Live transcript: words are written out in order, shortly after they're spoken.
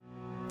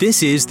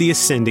This is The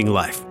Ascending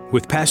Life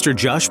with Pastor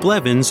Josh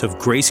Blevins of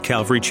Grace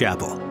Calvary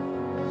Chapel.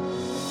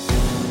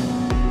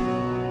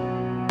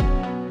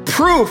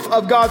 Proof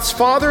of God's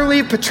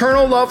fatherly,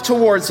 paternal love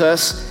towards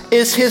us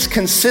is His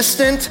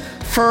consistent,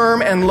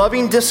 firm, and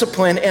loving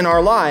discipline in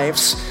our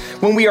lives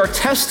when we are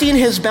testing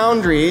His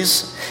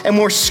boundaries and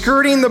we're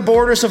skirting the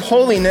borders of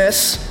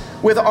holiness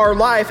with our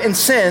life and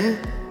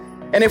sin.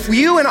 And if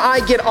you and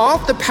I get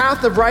off the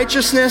path of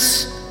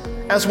righteousness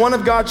as one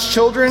of God's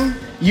children,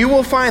 you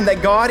will find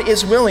that God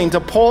is willing to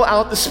pull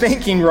out the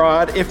spanking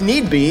rod, if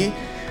need be,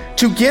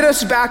 to get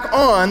us back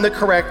on the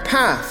correct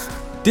path.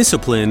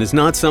 Discipline is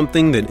not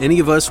something that any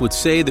of us would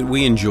say that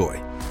we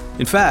enjoy.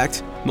 In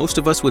fact, most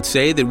of us would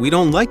say that we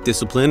don't like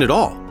discipline at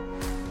all.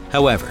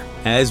 However,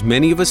 as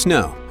many of us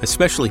know,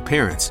 especially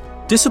parents,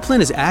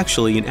 discipline is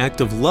actually an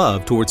act of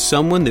love towards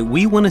someone that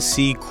we want to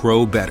see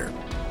grow better.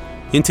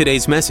 In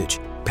today's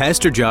message,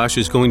 Pastor Josh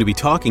is going to be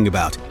talking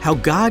about how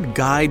God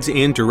guides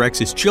and directs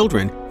His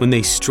children when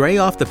they stray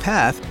off the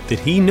path that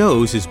He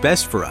knows is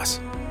best for us.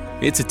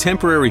 It's a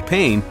temporary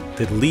pain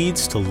that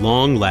leads to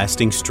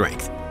long-lasting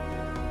strength.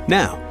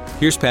 Now,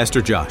 here's Pastor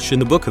Josh in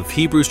the book of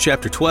Hebrews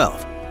chapter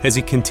 12. As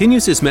he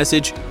continues his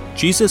message,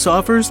 Jesus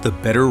offers the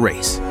better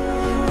race.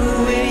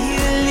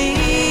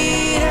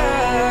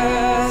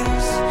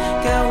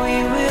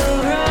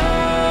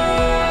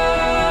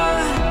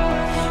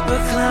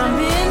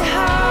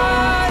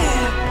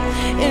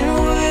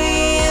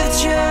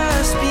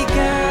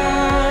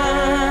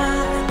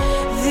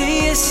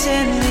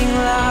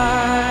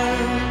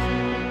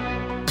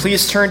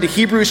 Please turn to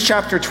Hebrews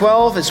chapter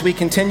 12 as we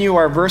continue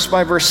our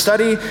verse-by-verse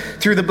study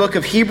through the book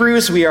of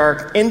Hebrews. We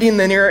are nearing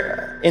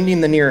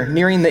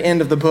the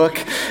end of the book,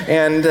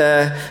 and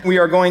we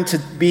are going to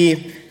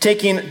be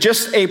taking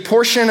just a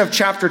portion of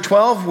chapter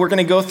 12. We're going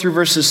to go through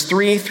verses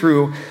 3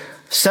 through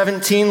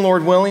 17,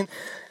 Lord willing.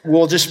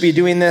 We'll just be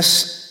doing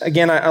this.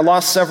 Again, I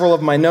lost several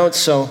of my notes,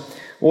 so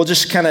we'll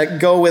just kind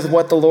of go with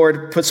what the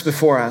Lord puts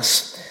before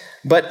us.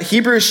 But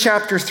Hebrews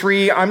chapter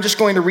 3, I'm just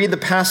going to read the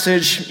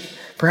passage.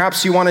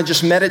 Perhaps you want to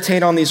just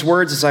meditate on these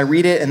words as I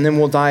read it, and then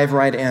we'll dive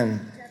right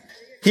in.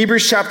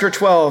 Hebrews chapter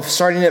 12,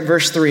 starting at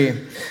verse 3.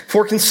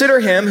 For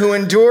consider him who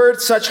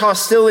endured such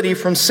hostility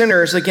from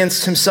sinners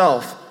against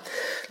himself,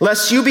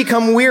 lest you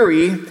become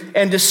weary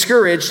and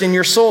discouraged in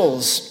your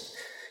souls.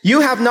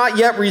 You have not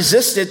yet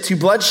resisted to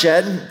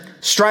bloodshed,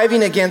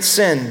 striving against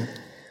sin.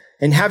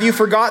 And have you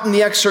forgotten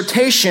the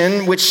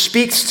exhortation which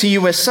speaks to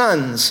you as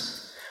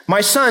sons? My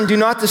son, do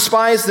not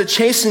despise the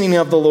chastening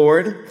of the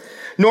Lord,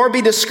 nor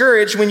be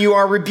discouraged when you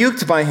are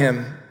rebuked by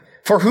him.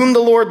 For whom the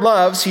Lord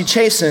loves, he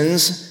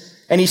chastens,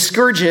 and he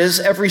scourges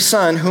every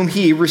son whom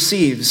he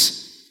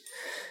receives.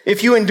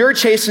 If you endure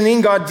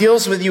chastening, God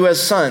deals with you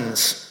as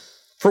sons.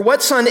 For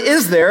what son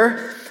is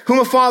there whom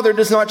a father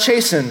does not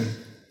chasten?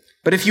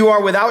 But if you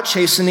are without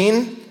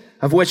chastening,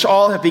 of which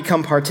all have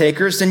become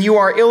partakers, then you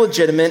are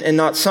illegitimate and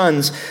not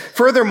sons.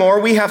 Furthermore,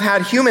 we have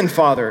had human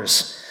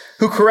fathers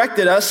who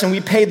corrected us, and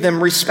we paid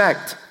them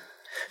respect.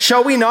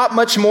 Shall we not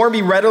much more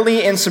be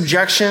readily in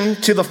subjection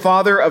to the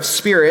Father of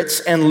spirits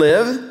and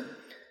live?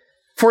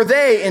 For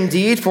they,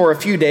 indeed, for a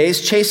few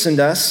days chastened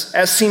us,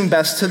 as seemed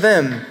best to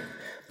them.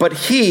 But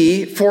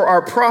he, for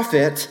our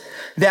profit,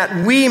 that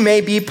we may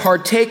be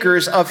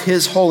partakers of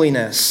his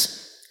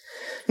holiness.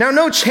 Now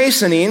no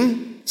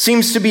chastening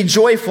seems to be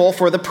joyful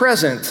for the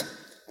present,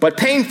 but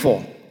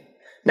painful.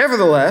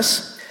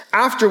 Nevertheless,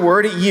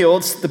 afterward it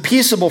yields the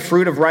peaceable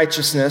fruit of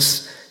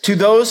righteousness to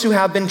those who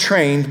have been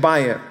trained by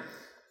it.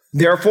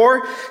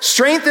 Therefore,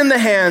 strengthen the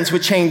hands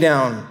which hang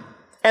down,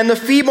 and the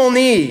feeble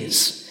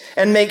knees,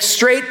 and make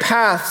straight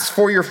paths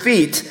for your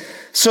feet,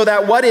 so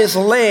that what is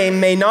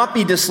lame may not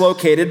be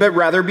dislocated, but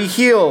rather be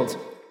healed.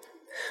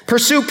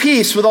 Pursue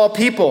peace with all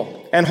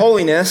people, and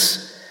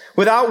holiness,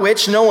 without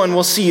which no one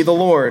will see the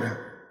Lord.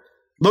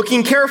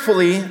 Looking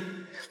carefully,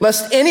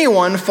 lest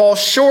anyone fall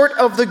short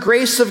of the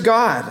grace of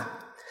God,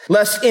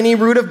 lest any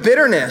root of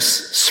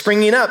bitterness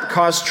springing up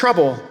cause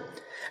trouble,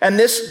 and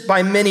this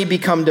by many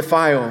become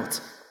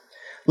defiled.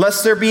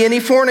 Lest there be any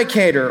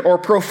fornicator or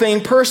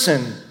profane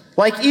person,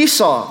 like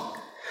Esau,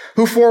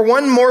 who for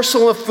one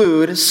morsel of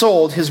food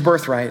sold his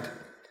birthright.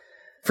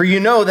 For you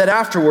know that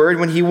afterward,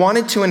 when he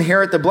wanted to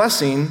inherit the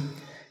blessing,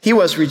 he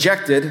was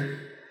rejected,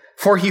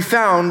 for he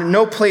found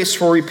no place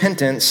for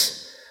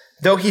repentance,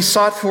 though he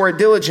sought for it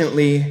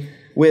diligently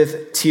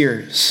with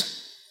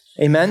tears.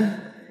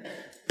 Amen?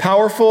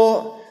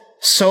 Powerful,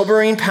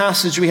 sobering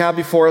passage we have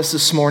before us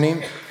this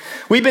morning.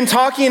 We've been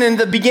talking in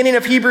the beginning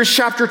of Hebrews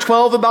chapter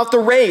 12 about the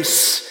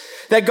race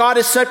that God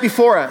has set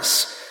before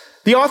us.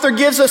 The author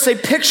gives us a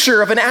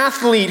picture of an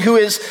athlete who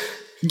is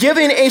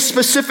given a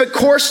specific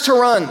course to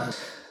run.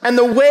 And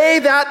the way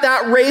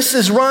that race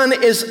is run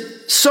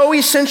is so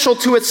essential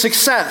to its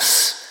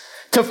success,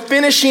 to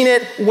finishing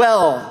it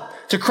well,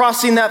 to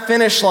crossing that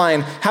finish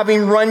line,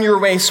 having run your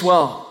race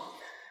well.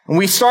 And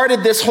we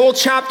started this whole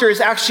chapter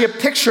is actually a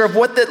picture of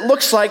what that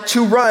looks like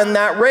to run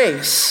that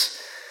race.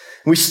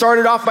 We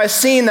started off by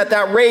seeing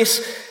that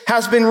race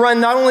has been run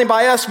not only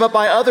by us, but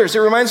by others. It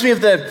reminds me of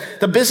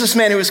the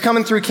businessman who was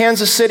coming through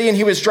Kansas City, and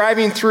he was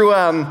driving through,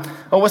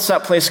 what's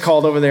that place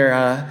called over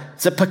there?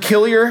 Is it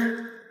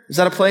Peculiar? Is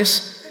that a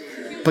place?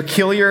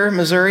 Peculiar,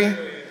 Missouri?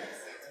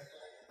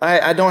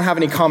 I don't have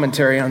any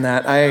commentary on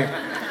that.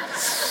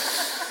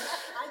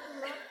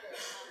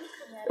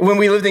 When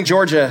we lived in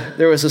Georgia,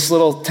 there was this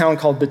little town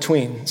called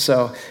Between.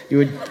 So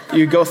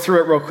you go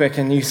through it real quick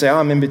and you say, oh,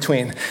 I'm in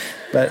between.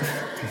 But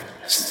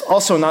it's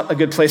also not a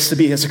good place to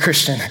be as a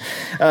Christian.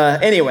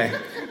 Anyway,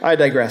 I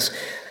digress.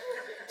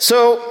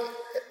 So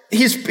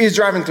he's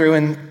driving through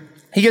and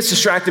he gets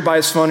distracted by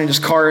his phone and his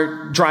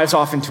car drives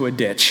off into a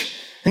ditch.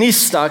 And he's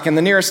stuck, and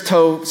the nearest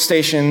tow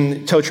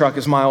truck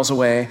is miles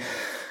away.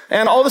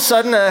 And all of a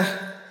sudden, a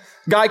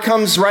guy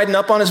comes riding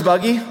up on his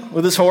buggy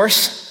with his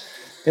horse,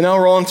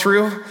 rolling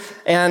through.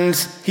 And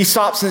he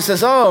stops and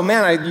says, oh,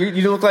 man,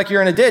 you look like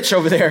you're in a ditch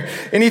over there.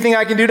 Anything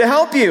I can do to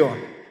help you?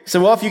 He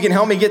said, well, if you can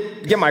help me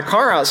get my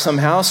car out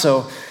somehow.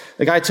 So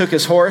the guy took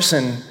his horse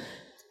and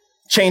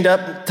tied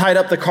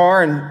up the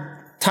car and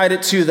tied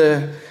it to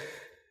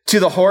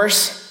the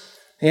horse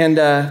and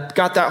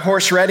got that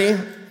horse ready.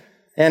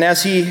 And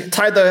as he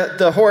tied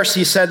the horse,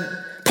 he said,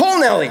 pull,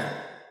 Nellie.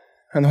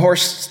 And the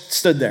horse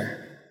stood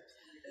there.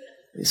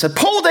 He said,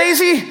 pull,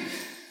 Daisy.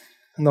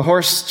 And the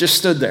horse just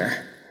stood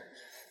there.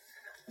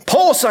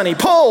 Pull, Sonny,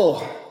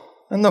 pull.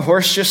 And the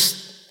horse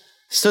just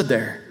stood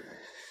there.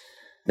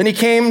 Then he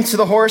came to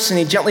the horse and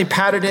he gently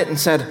patted it and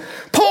said,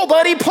 pull,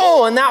 buddy,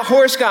 pull. And that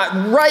horse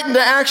got right into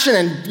action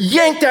and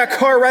yanked that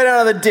car right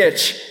out of the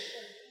ditch.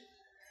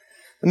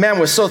 The man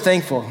was so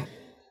thankful.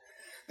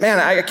 Man,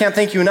 I can't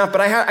thank you enough,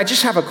 but I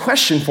just have a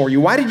question for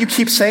you. Why did you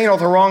keep saying all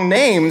the wrong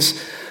names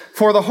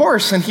for the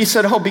horse? And he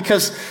said, oh,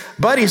 because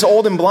Buddy's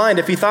old and blind.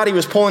 If he thought he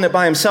was pulling it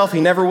by himself, he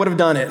never would have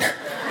done it.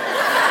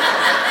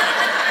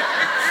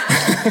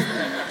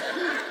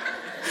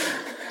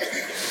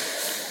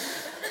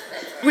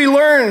 We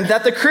learned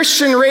that the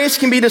Christian race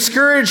can be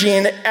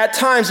discouraging at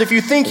times if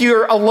you think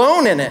you're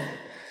alone in it.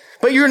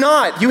 But you're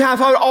not. You have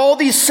all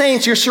these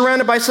saints. You're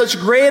surrounded by such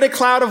great a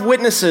cloud of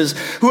witnesses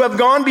who have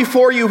gone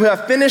before you, who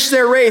have finished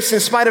their race in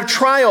spite of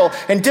trial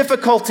and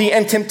difficulty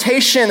and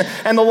temptation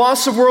and the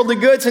loss of worldly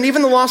goods and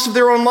even the loss of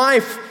their own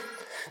life.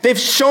 They've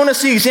shown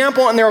us the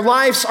example, and their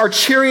lives are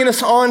cheering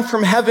us on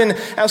from heaven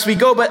as we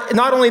go. But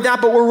not only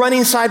that, but we're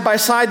running side by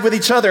side with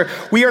each other.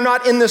 We are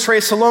not in this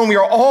race alone. We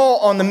are all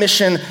on the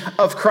mission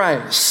of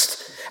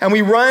Christ. And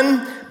we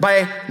run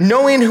by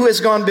knowing who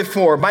has gone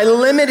before, by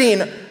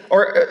limiting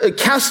or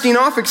casting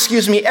off,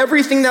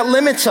 everything that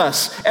limits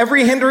us,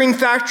 every hindering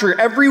factor,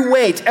 every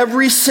weight,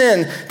 every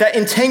sin that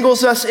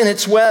entangles us in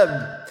its web.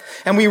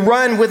 And we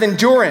run with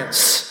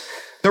endurance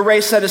the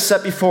race that is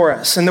set before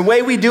us. And the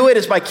way we do it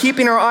is by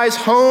keeping our eyes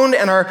honed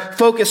and our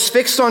focus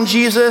fixed on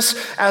Jesus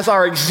as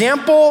our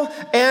example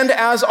and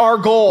as our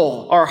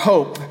goal, our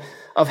hope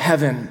of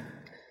heaven.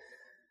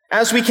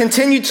 As we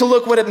continue to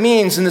look what it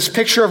means in this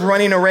picture of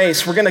running a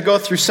race, we're going to go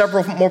through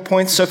several more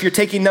points. So if you're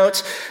taking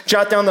notes,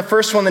 jot down the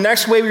first one. The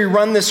next way we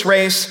run this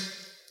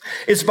race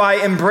is by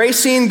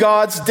embracing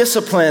God's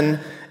discipline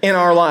in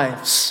our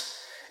lives.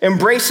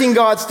 Embracing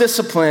God's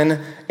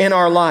discipline in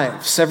our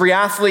lives. Every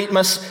athlete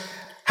must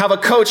have a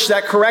coach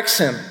that corrects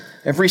him.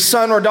 Every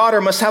son or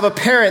daughter must have a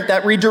parent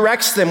that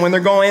redirects them when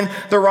they're going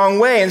the wrong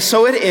way. And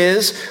so it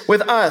is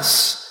with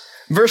us.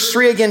 Verse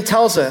 3 again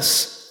tells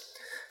us,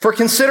 for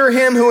consider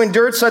him who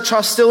endured such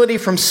hostility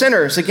from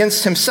sinners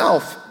against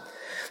himself,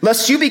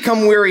 lest you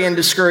become weary and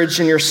discouraged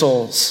in your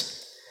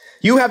souls.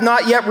 You have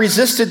not yet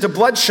resisted to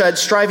bloodshed,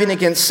 striving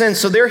against sin.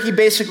 So there he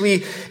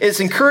basically is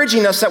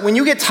encouraging us that when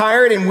you get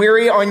tired and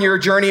weary on your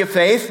journey of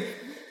faith,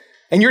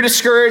 and you're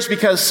discouraged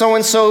because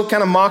so-and-so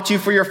kind of mocked you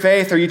for your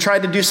faith, or you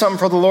tried to do something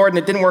for the Lord and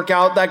it didn't work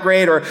out that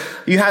great, or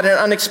you had an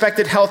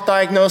unexpected health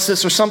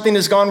diagnosis, or something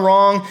has gone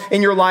wrong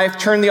in your life,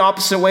 turned the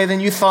opposite way than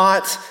you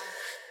thought,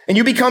 and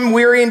you become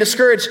weary and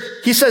discouraged,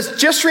 he says,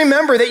 just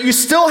remember that you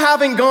still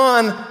haven't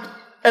gone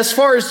as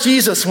far as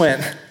Jesus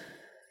went,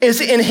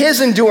 is in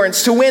his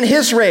endurance to win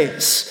his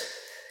race,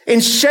 in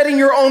shedding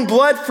your own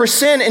blood for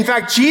sin. In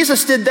fact,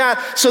 Jesus did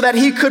that so that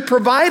he could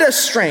provide us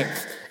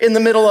strength in the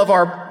middle of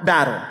our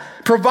battle,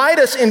 provide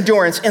us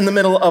endurance in the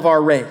middle of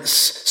our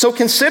race. So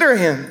consider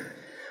him.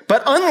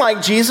 But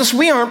unlike Jesus,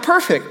 we aren't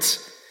perfect.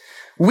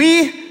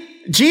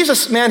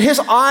 Jesus, man, his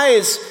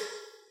eyes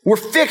were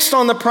fixed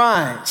on the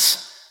prize.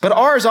 But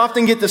ours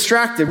often get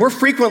distracted. We're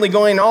frequently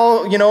going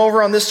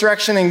over on this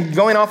direction and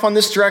going off on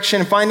this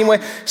direction and finding a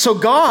way. So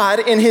God,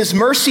 in his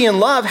mercy and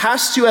love,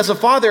 has to, as a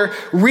father,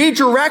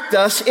 redirect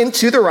us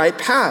into the right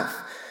path.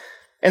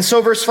 And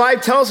so verse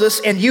 5 tells us,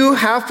 and you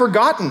have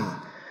forgotten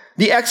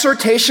the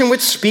exhortation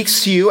which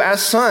speaks to you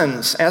as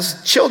sons,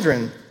 as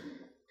children.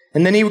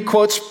 And then he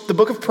quotes the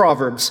book of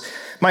Proverbs.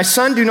 My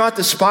son, do not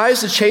despise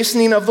the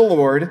chastening of the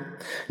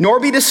Lord, nor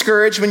be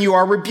discouraged when you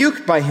are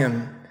rebuked by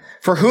him.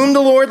 For whom the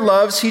Lord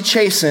loves, he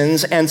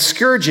chastens and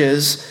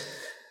scourges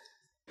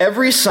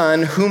every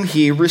son whom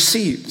he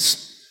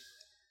receives.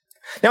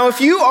 Now,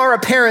 if you are a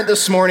parent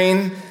this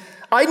morning,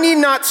 I need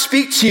not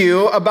speak to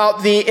you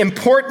about the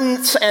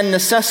importance and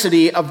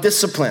necessity of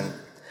discipline.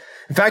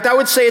 In fact, I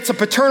would say it's a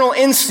paternal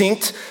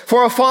instinct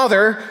for a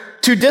father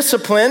to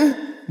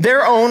discipline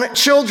their own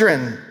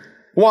children.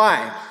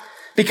 Why?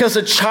 Because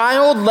a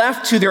child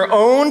left to their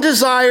own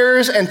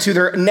desires and to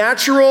their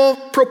natural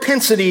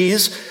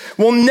propensities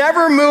will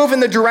never move in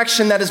the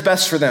direction that is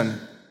best for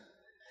them.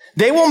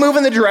 They will move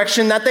in the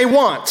direction that they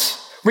want,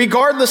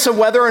 regardless of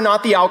whether or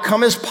not the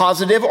outcome is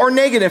positive or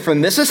negative for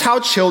them. This is how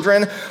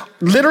children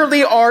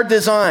literally are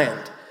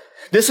designed.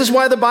 This is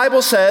why the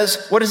Bible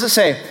says, what does it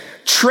say?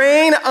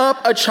 Train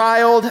up a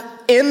child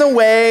in the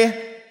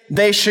way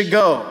they should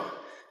go.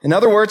 In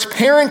other words,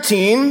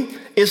 parenting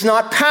is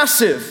not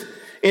passive.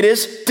 It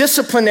is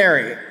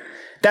disciplinary.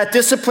 That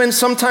discipline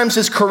sometimes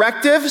is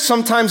corrective,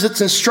 sometimes it's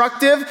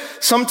instructive,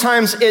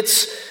 sometimes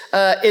it's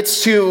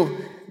to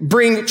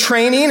bring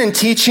training and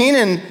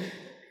teaching,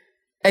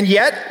 and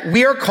yet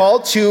we are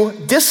called to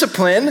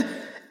discipline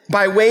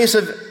by ways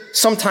of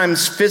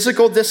sometimes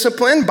physical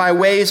discipline, by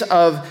ways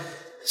of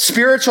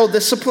spiritual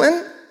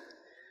discipline,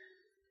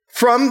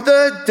 from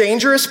the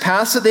dangerous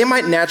paths that they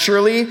might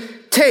naturally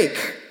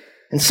take.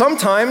 And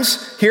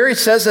sometimes, here he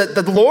says that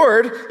the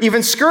Lord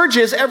even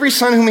scourges every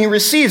son whom he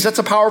receives. That's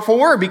a powerful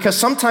word, because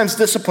sometimes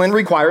discipline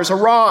requires a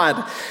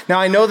rod. Now,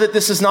 I know that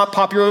this is not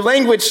popular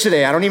language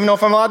today. I don't even know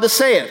if I'm allowed to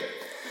say it.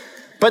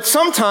 But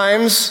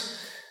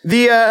sometimes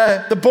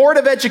the Board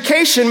of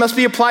Education must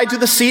be applied to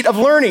the seat of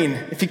learning,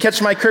 if you catch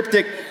my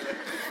cryptic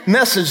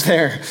message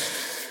there.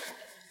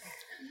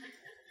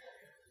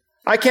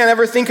 I can't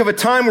ever think of a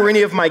time where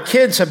any of my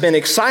kids have been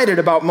excited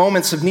about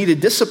moments of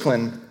needed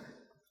discipline.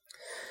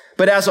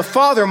 But as a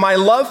father, my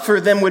love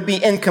for them would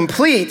be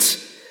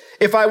incomplete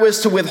if I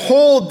was to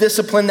withhold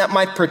discipline that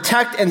might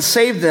protect and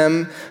save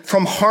them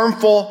from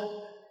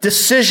harmful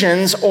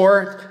decisions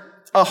or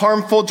a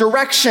harmful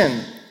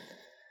direction.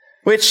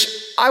 Which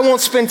I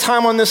won't spend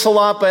time on this a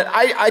lot, but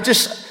I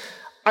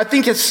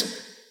think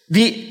it's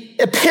the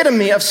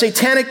epitome of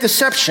satanic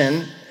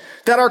deception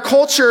that our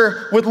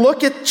culture would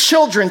look at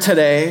children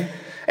today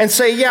and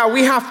say, yeah,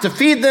 we have to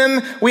feed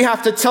them, we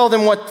have to tell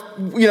them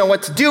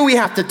what to do, we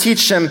have to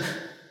teach them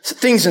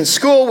things in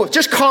school with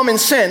just common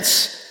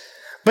sense.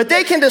 But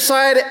they can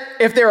decide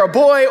if they're a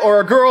boy or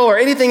a girl or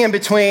anything in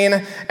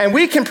between, and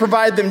we can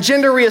provide them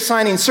gender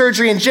reassigning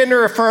surgery and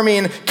gender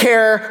affirming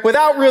care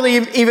without really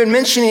even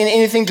mentioning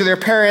anything to their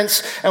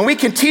parents, and we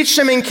can teach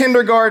them in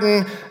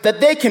kindergarten that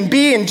they can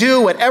be and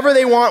do whatever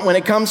they want when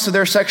it comes to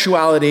their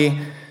sexuality.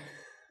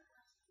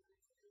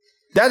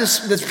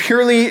 That's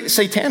purely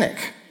satanic.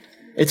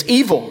 It's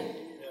evil.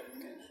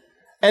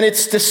 And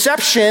it's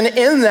deception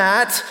in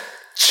that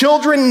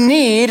children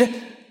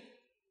need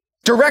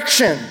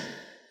direction.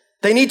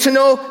 They need to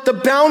know the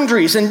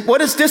boundaries. And what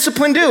does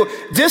discipline do?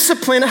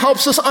 Discipline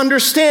helps us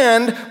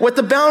understand what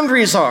the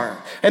boundaries are.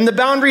 And the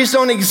boundaries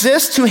don't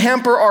exist to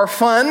hamper our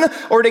fun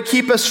or to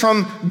keep us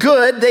from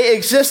good. They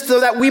exist so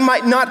that we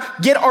might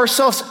not get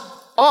ourselves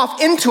off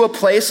into a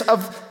place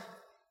of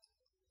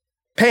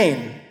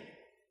pain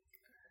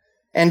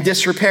and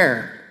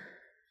disrepair.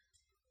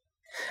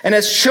 And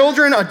as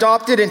children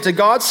adopted into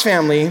God's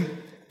family,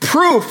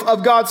 proof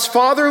of God's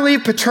fatherly,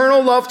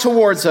 paternal love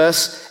towards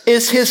us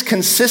is his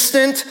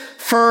consistent,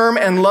 firm,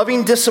 and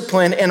loving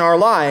discipline in our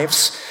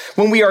lives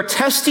when we are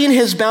testing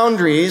his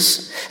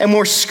boundaries and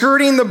we're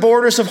skirting the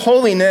borders of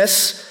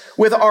holiness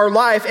with our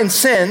life and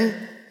sin.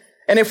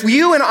 And if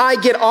you and I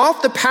get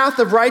off the path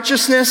of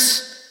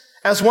righteousness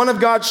as one of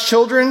God's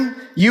children,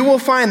 you will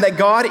find that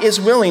God is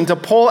willing to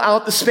pull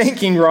out the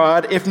spanking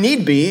rod, if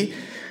need be,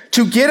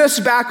 to get us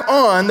back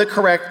on the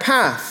correct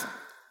path.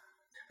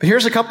 But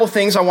here's a couple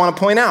things I want to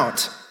point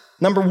out.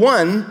 Number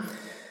one,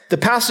 the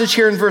passage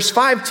here in verse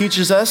 5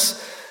 teaches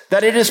us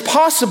that it is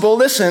possible,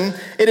 listen,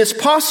 it is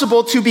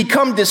possible to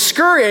become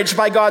discouraged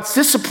by God's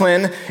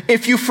discipline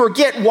if you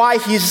forget why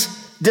he's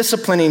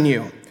disciplining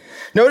you.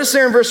 Notice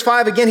there in verse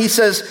 5 again, he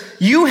says,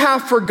 you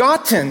have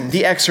forgotten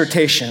the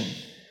exhortation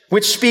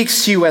which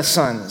speaks to you as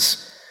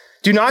sons.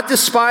 Do not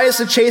despise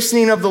the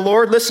chastening of the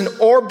Lord, listen,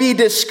 or be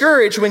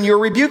discouraged when you're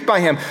rebuked by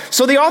him.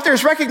 So the author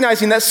is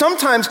recognizing that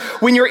sometimes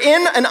when you're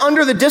in and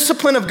under the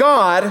discipline of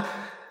God,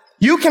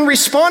 you can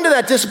respond to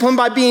that discipline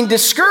by being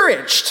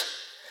discouraged,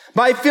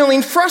 by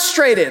feeling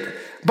frustrated,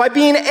 by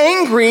being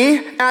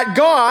angry at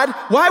God.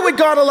 Why would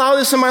God allow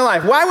this in my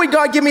life? Why would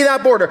God give me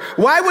that border?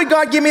 Why would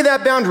God give me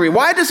that boundary?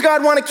 Why does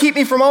God want to keep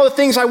me from all the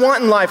things I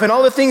want in life and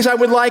all the things I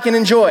would like and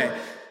enjoy?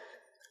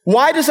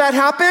 Why does that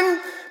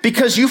happen?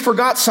 Because you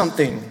forgot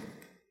something.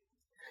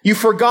 You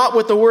forgot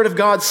what the Word of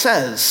God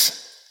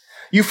says.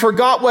 You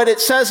forgot what it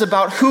says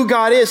about who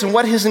God is and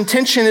what his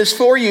intention is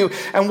for you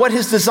and what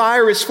his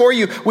desire is for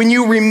you. When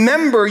you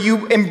remember,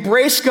 you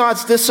embrace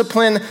God's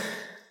discipline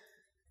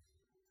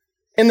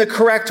in the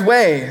correct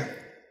way.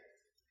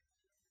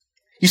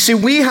 You see,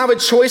 we have a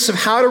choice of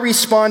how to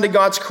respond to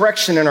God's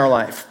correction in our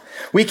life.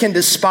 We can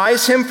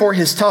despise him for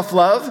his tough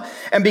love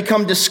and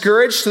become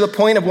discouraged to the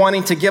point of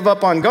wanting to give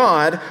up on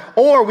God,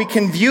 or we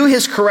can view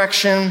his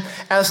correction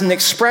as an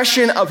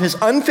expression of his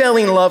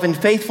unfailing love and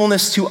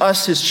faithfulness to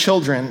us, his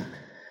children,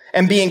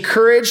 and be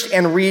encouraged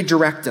and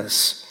redirect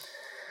us.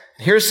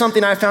 Here's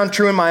something I found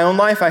true in my own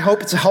life. I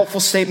hope it's a helpful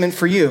statement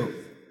for you.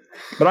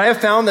 But I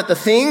have found that the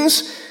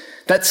things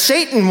that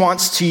Satan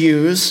wants to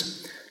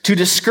use to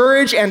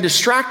discourage and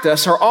distract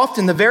us are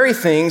often the very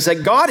things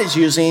that God is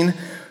using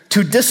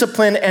to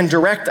discipline and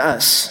direct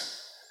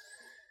us.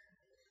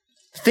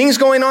 Things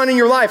going on in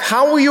your life,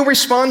 how will you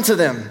respond to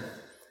them?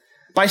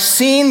 By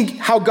seeing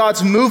how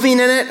God's moving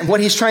in it and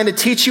what he's trying to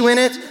teach you in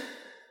it?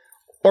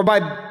 Or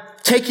by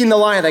taking the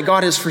lie that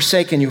God has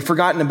forsaken you,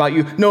 forgotten about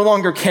you, no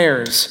longer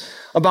cares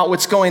about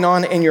what's going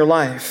on in your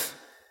life?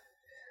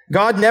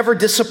 God never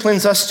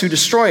disciplines us to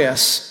destroy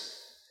us,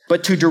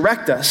 but to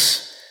direct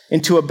us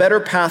into a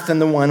better path than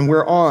the one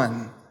we're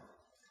on.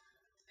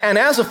 And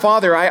as a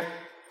father,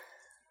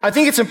 I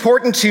think it's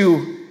important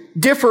to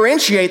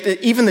differentiate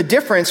even the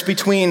difference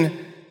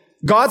between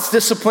God's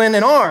discipline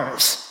and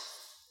ours.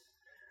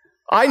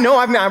 I know,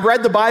 I've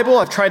read the Bible,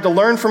 I've tried to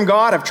learn from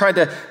God, I've tried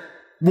to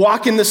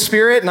walk in the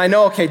Spirit, and I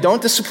know, okay,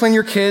 don't discipline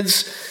your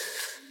kids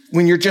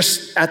when you're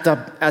just at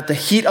the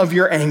heat of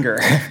your anger.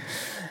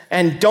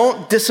 And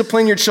don't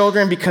discipline your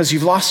children because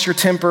you've lost your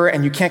temper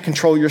and you can't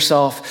control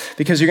yourself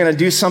because you're going to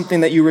do something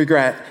that you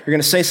regret. You're going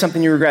to say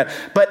something you regret.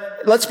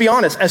 But let's be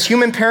honest, as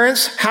human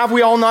parents, have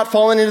we all not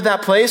fallen into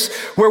that place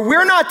where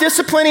we're not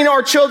disciplining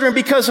our children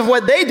because of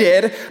what they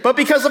did, but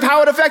because of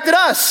how it affected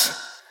us?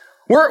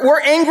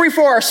 We're angry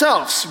for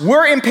ourselves.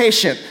 We're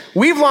impatient.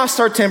 We've lost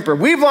our temper.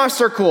 We've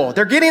lost our cool.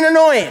 They're getting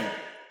annoying.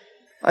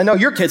 I know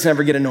your kids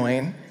never get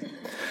annoying.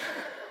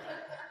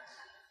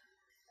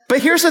 But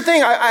here's the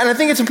thing, and I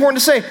think it's important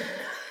to say,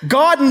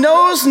 God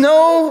knows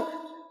no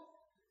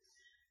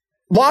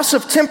loss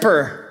of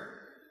temper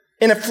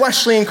in a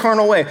fleshly and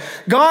carnal way.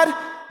 God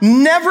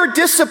never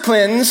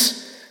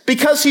disciplines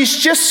because he's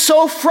just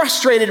so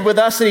frustrated with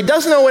us that he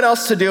doesn't know what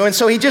else to do, and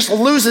so he just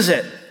loses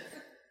it.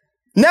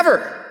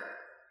 Never.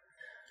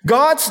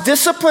 God's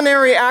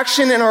disciplinary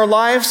action in our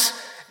lives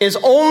is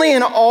only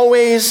and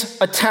always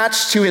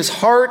attached to his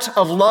heart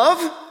of love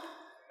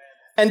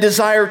and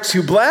desire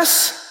to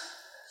bless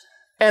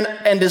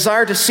and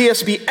desire to see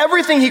us be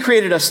everything he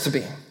created us to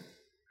be.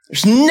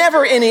 There's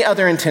never any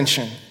other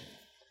intention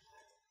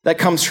that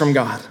comes from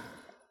God.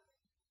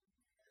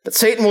 But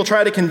Satan will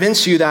try to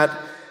convince you that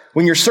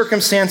when your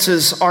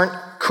circumstances aren't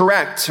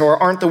correct or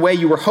aren't the way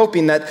you were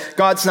hoping, that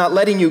God's not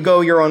letting you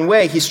go your own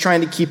way. He's trying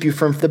to keep you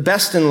from the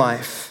best in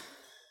life.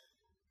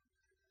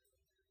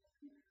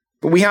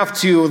 But we have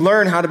to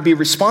learn how to be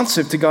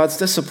responsive to God's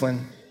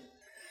discipline.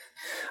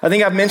 I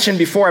think I've mentioned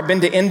before, I've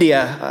been to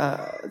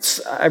India.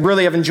 I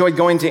really have enjoyed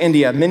going to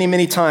India many,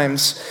 many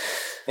times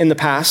in the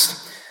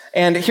past.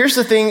 And here's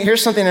something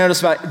I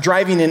noticed about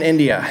driving in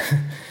India.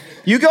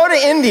 You go to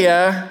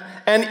India,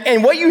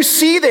 and what you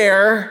see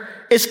there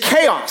is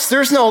chaos.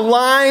 There's no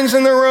lines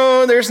in the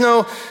road. There's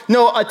no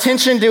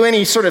attention to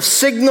any sort of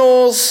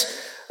signals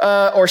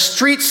or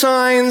street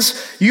signs.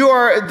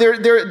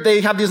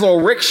 They have these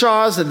little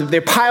rickshaws, and they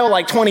pile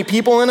like 20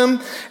 people in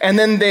them, and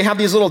then they have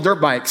these little dirt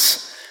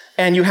bikes.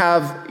 And you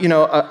have,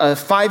 a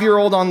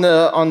 5-year-old on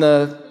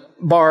the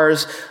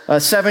bars, a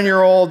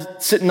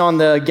 7-year-old sitting on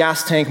the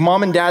gas tank,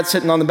 mom and dad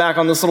sitting on the back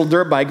on this little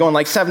dirt bike going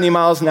like 70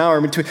 miles an hour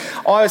in between.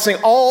 I was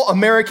saying all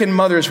American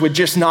mothers would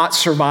just not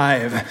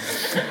survive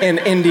in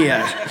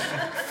India.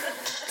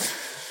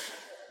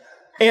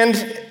 And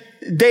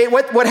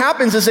what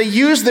happens is they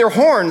use their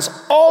horns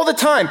all the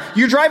time.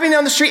 You're driving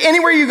down the street,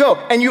 anywhere you go,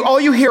 and all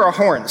you hear are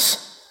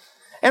horns.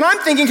 And I'm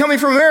thinking, coming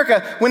from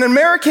America, when an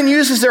American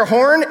uses their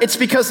horn, it's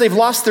because they've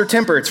lost their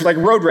temper. It's like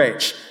road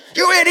rage.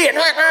 You idiot!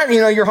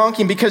 You're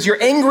honking because you're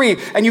angry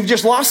and you've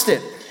just lost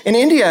it. In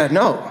India,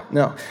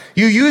 no.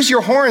 You use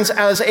your horns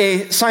as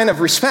a sign of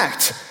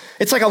respect.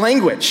 It's like a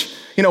language.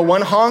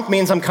 One honk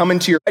means I'm coming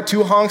to your right.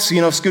 2 honks,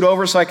 scoot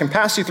over so I can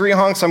pass you. 3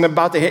 honks, I'm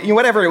about to hit you.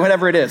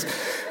 Whatever it is.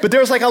 But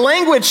there's like a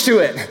language to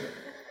it.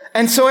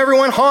 And so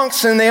everyone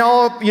honks, and they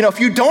all, if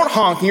you don't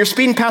honk and you're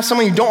speeding past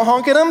someone, you don't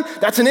honk at them,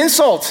 that's an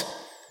insult.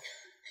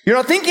 You're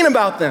not thinking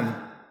about them.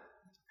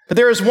 But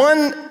there is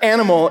one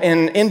animal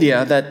in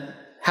India that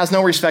has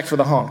no respect for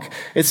the honk.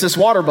 It's this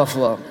water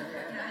buffalo,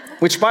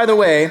 which, by the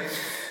way,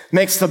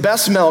 makes the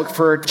best milk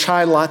for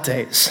chai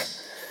lattes.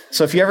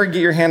 So if you ever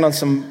get your hand on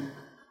some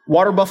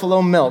water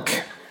buffalo milk.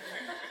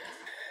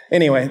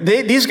 Anyway,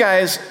 these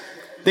guys,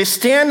 they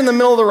stand in the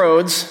middle of the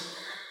roads,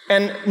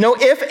 and no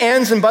ifs,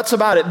 ands, and buts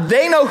about it.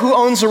 They know who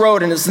owns the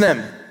road, and it's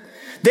them.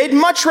 They'd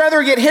much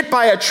rather get hit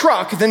by a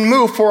truck than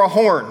move for a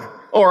horn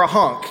or a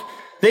honk.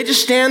 They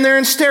just stand there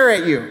and stare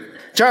at you.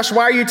 Josh,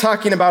 why are you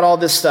talking about all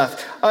this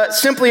stuff?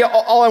 Simply,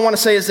 all I want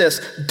to say is this.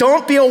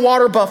 Don't be a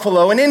water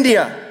buffalo in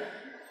India.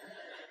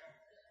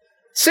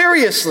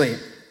 Seriously.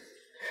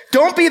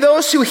 Don't be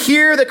those who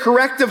hear the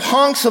corrective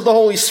honks of the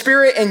Holy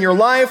Spirit in your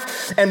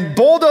life and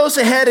bulldoze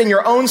ahead in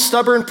your own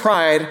stubborn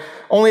pride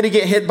only to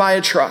get hit by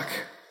a truck.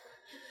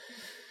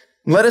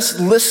 Let us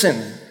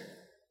listen.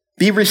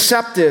 Be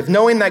receptive,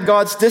 knowing that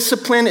God's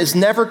discipline is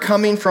never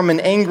coming from an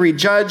angry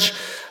judge,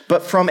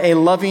 but from a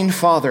loving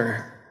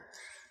Father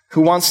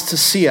who wants to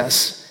see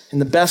us in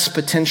the best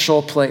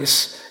potential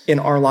place in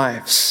our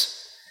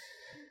lives.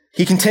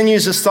 He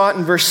continues this thought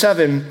in verse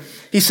 7.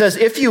 He says,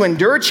 if you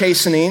endure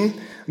chastening,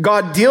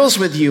 God deals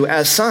with you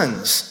as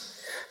sons.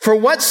 For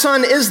what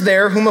son is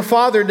there whom a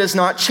father does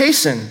not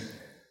chasten?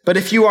 But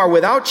if you are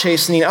without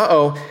chastening,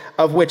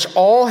 of which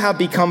all have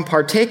become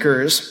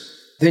partakers,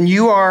 then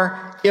you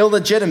are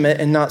illegitimate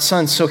and not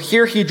sons. So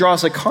here he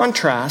draws a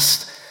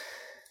contrast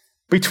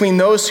between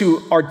those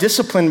who are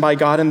disciplined by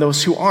God and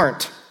those who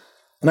aren't.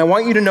 And I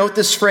want you to note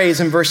this phrase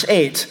in verse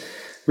 8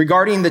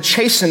 regarding the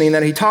chastening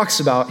that he talks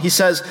about. He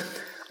says,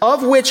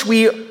 of which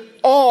we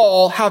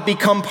all have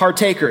become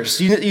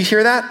partakers. You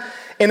hear that?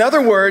 In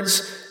other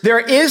words, there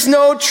is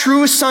no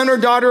true son or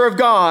daughter of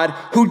God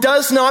who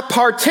does not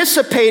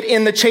participate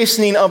in the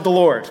chastening of the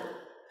Lord.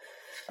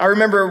 I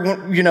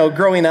remember,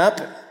 growing up,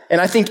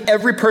 and I think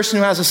every person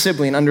who has a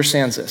sibling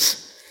understands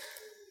this.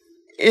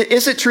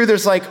 Is it true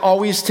there's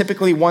always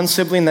typically one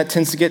sibling that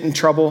tends to get in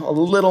trouble a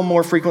little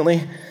more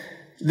frequently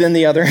than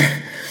the other?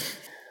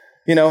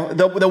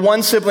 The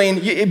one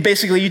sibling,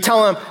 you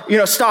tell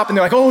them, stop, and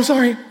they're like, oh,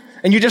 sorry.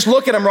 And you just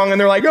look at them wrong, and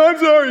they're like, oh, I'm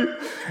sorry.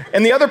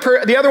 And the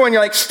other one,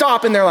 you're like,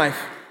 stop, and they're like,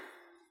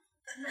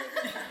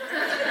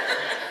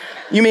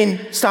 you mean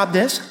stop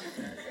this?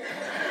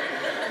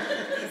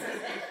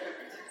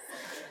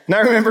 And I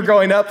remember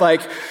growing up,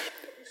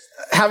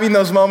 having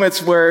those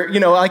moments where,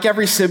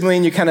 every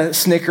sibling, you kind of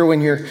snicker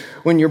when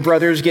your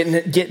brother's getting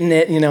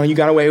it, you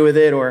got away with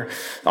it, or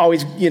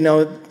always,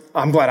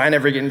 I'm glad I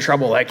never get in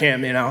trouble like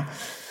him,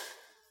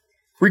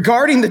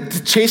 Regarding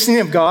the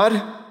chastening of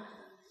God,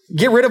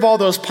 get rid of all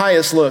those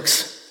pious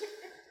looks.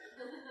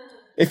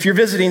 If you're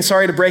visiting,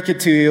 sorry to break it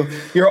to you,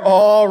 you're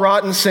all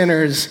rotten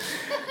sinners.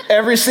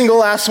 Every single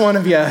last one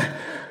of you.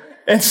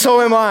 And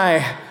so am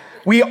I.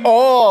 We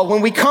all,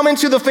 when we come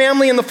into the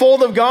family and the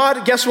fold of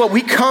God, guess what?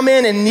 We come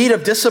in need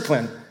of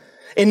discipline,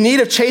 in need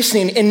of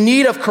chastening, in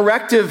need of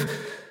corrective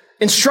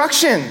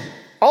instruction.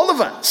 All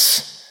of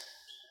us.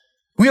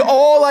 We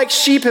all, like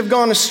sheep, have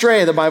gone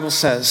astray, the Bible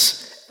says.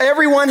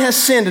 Everyone has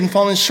sinned and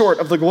fallen short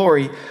of the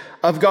glory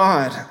of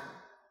God.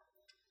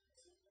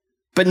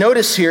 But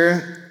notice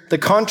here the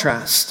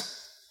contrast.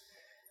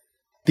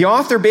 The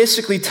author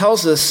basically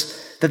tells us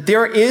that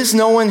there is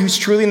no one who's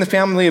truly in the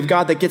family of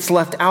God that gets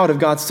left out of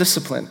God's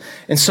discipline.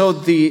 And so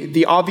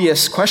the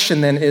obvious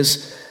question then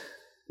is,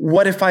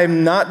 what if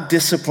I'm not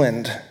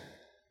disciplined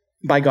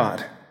by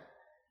God?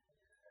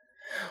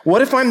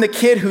 What if I'm the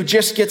kid who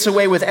just gets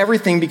away with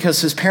everything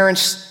because his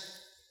parents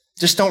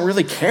just don't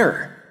really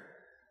care?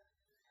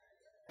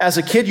 As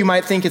a kid, you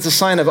might think it's a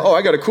sign of,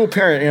 I got a cool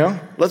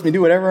parent, lets me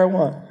do whatever I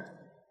want.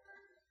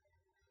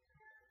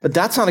 But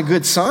that's not a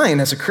good sign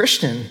as a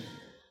Christian.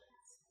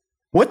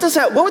 What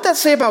would that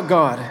say about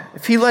God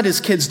if he let his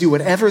kids do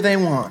whatever they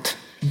want,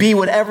 be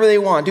whatever they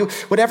want, do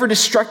whatever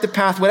destructive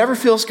path, whatever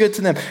feels good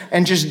to them,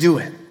 and just do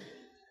it?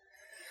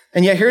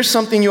 And yet here's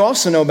something you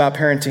also know about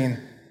parenting,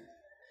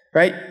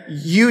 right?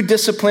 You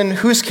discipline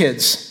whose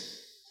kids?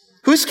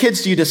 Whose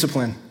kids do you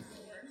discipline?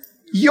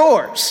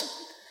 Yours.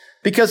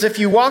 Because if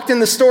you walked in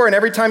the store and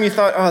every time you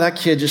thought, that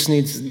kid just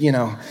needs,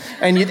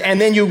 and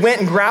then you went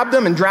and grabbed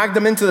them and dragged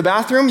them into the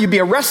bathroom, you'd be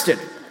arrested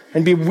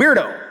and be a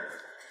weirdo.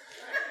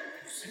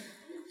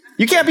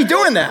 You can't be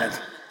doing that.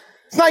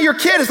 It's not your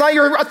kid. It's not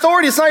your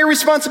authority. It's not your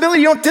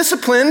responsibility. You don't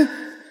discipline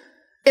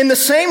in the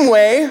same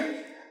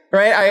way,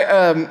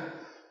 right?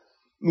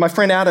 My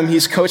friend Adam,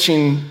 he's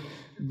coaching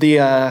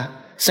the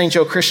St.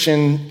 Joe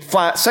Christian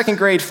second, third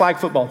grade flag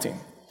football team.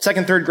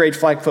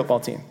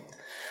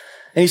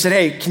 And he said,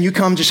 hey, can you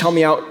come just help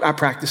me out at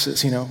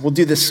practices? We'll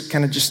do this,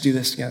 just do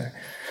this together.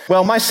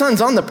 Well, my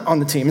son's on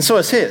the team, and so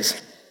is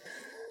his.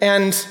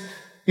 And,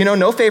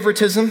 no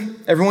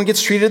favoritism. Everyone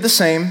gets treated the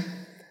same.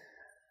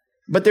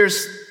 But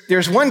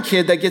there's one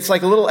kid that gets a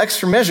little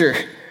extra measure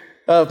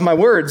of my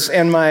words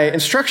and my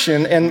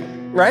instruction,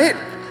 and right?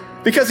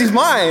 Because he's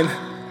mine.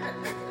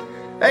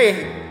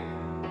 Hey,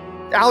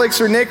 Alex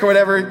or Nick or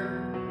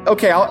whatever,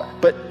 okay,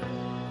 but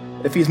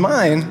if he's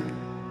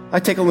mine, I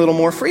take a little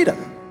more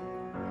freedom.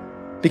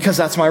 Because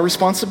that's my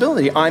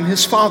responsibility. I'm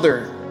his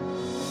father.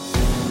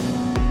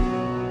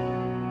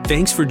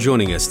 Thanks for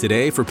joining us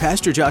today for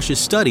Pastor Josh's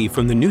study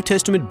from the New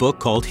Testament book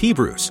called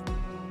Hebrews.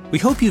 We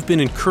hope you've been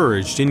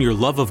encouraged in your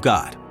love of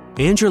God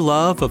and your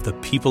love of the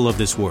people of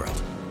this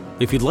world.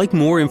 If you'd like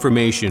more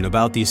information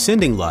about the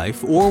Ascending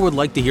Life or would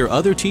like to hear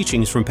other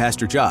teachings from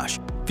Pastor Josh,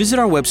 visit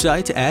our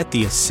website at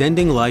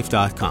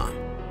theascendinglife.com.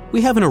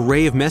 We have an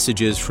array of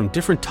messages from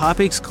different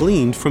topics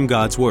gleaned from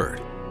God's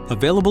Word,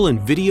 available in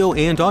video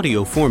and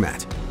audio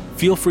format.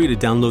 Feel free to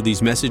download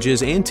these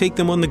messages and take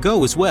them on the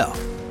go as well.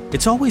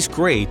 It's always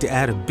great to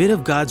add a bit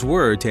of God's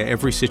Word to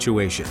every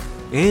situation.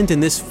 And in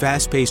this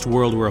fast-paced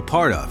world we're a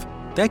part of,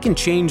 that can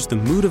change the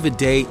mood of a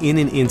day in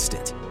an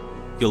instant.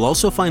 You'll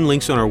also find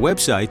links on our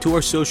website to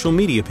our social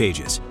media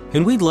pages,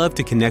 and we'd love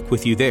to connect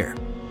with you there.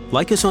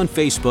 Like us on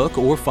Facebook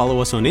or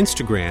follow us on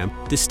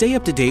Instagram to stay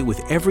up to date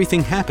with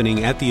everything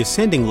happening at the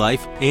Ascending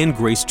Life and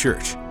Grace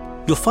Church.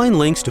 You'll find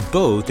links to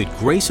both at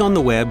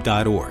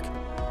graceontheweb.org.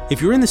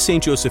 If you're in the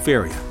St. Joseph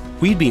area,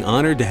 we'd be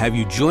honored to have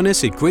you join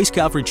us at Grace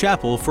Calvary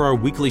Chapel for our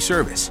weekly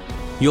service.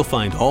 You'll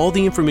find all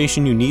the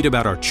information you need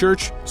about our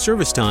church,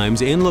 service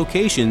times, and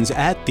locations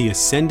at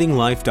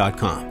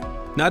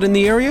theascendinglife.com. Not in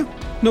the area?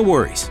 No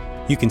worries.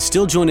 You can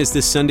still join us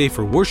this Sunday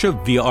for worship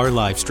via our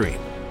live stream.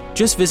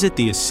 Just visit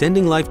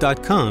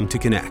theascendinglife.com to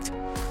connect.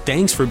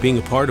 Thanks for being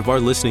a part of our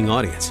listening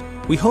audience.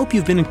 We hope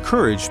you've been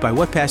encouraged by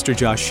what Pastor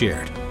Josh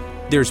shared.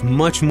 There's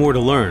much more to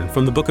learn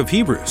from the book of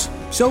Hebrews,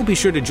 so be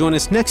sure to join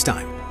us next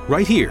time,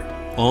 right here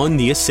on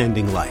The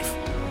Ascending Life.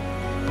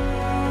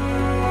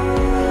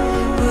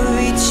 We're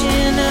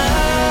reaching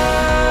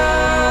up,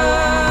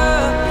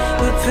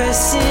 we're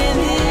pressing